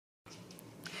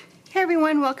Hey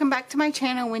everyone, welcome back to my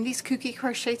channel, Wendy's Kooky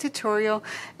Crochet Tutorial.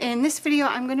 In this video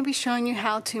I'm going to be showing you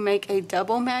how to make a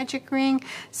double magic ring.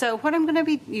 So what I'm going to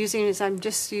be using is I'm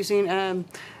just using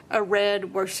a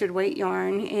red worsted weight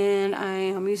yarn, and I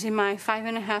am using my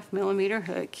 5.5mm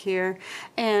hook here.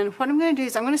 And what I'm going to do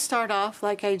is I'm going to start off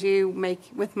like I do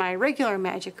with my regular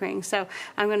magic ring. So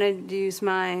I'm going to use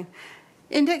my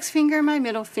index finger and my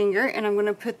middle finger, and I'm going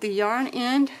to put the yarn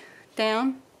end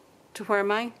down to where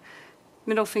my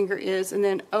middle finger is, and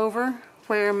then over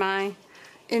where my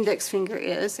index finger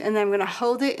is, and then I'm going to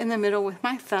hold it in the middle with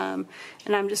my thumb,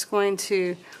 and I'm just going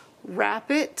to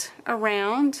wrap it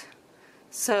around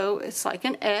so it's like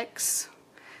an X.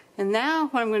 And now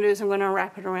what I'm going to do is I'm going to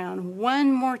wrap it around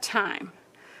one more time.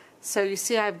 So you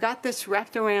see I've got this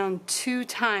wrapped around 2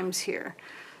 times here,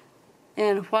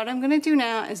 and what I'm going to do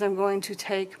now is I'm going to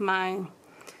take my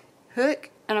hook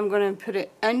and I'm going to put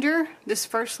it under this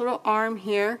first little arm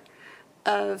here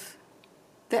of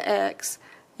the X,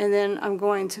 and then I'm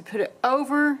going to put it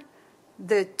over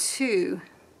the 2,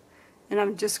 and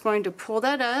I'm just going to pull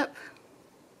that up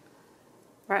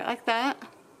right like that,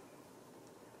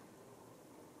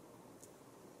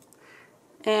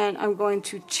 and I'm going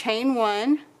to chain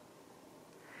 1,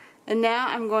 and now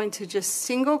I'm going to just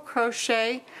single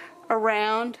crochet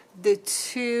around the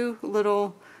 2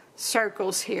 little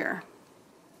circles here.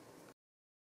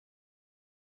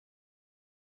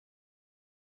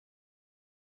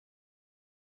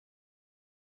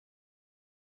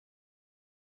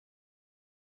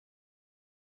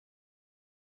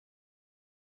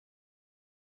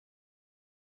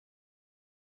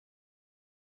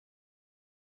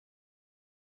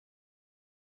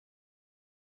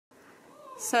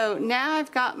 So now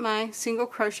I've got my single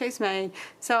crochets made.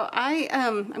 So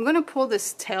I'm going to pull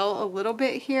this tail a little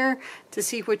bit here to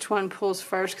see which one pulls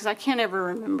first, because I can't ever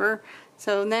remember.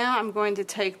 So now I'm going to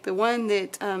take the one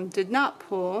that did not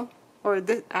pull, or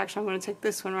actually I'm going to take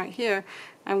this one right here.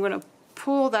 I'm going to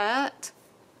pull that,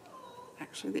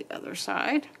 actually the other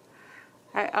side.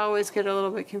 I always get a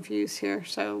little bit confused here.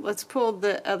 So let's pull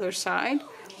the other side.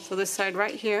 So this side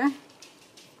right here.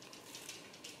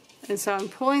 And so I'm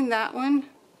pulling that one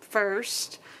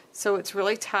first so it's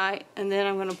really tight, and then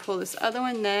I'm going to pull this other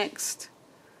one next,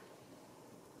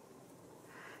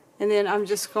 and then I'm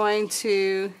just going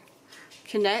to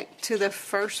connect to the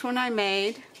first one I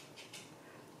made,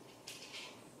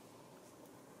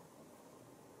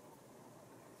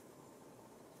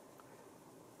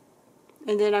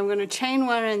 and then I'm going to chain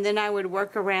 1, and then I would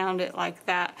work around it like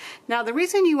that. Now the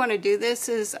reason you want to do this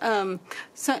is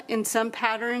in some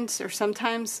patterns, or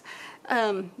sometimes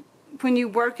when you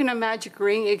work in a magic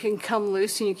ring, it can come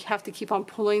loose and you have to keep on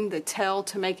pulling the tail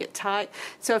to make it tight.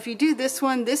 So if you do this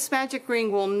one, this magic ring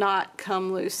will not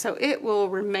come loose, so it will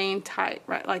remain tight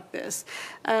right like this.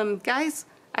 Guys,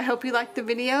 I hope you liked the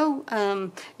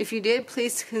video. If you did,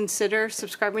 please consider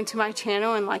subscribing to my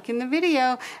channel and liking the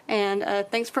video. And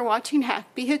thanks for watching.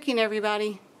 Happy hooking,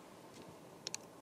 everybody.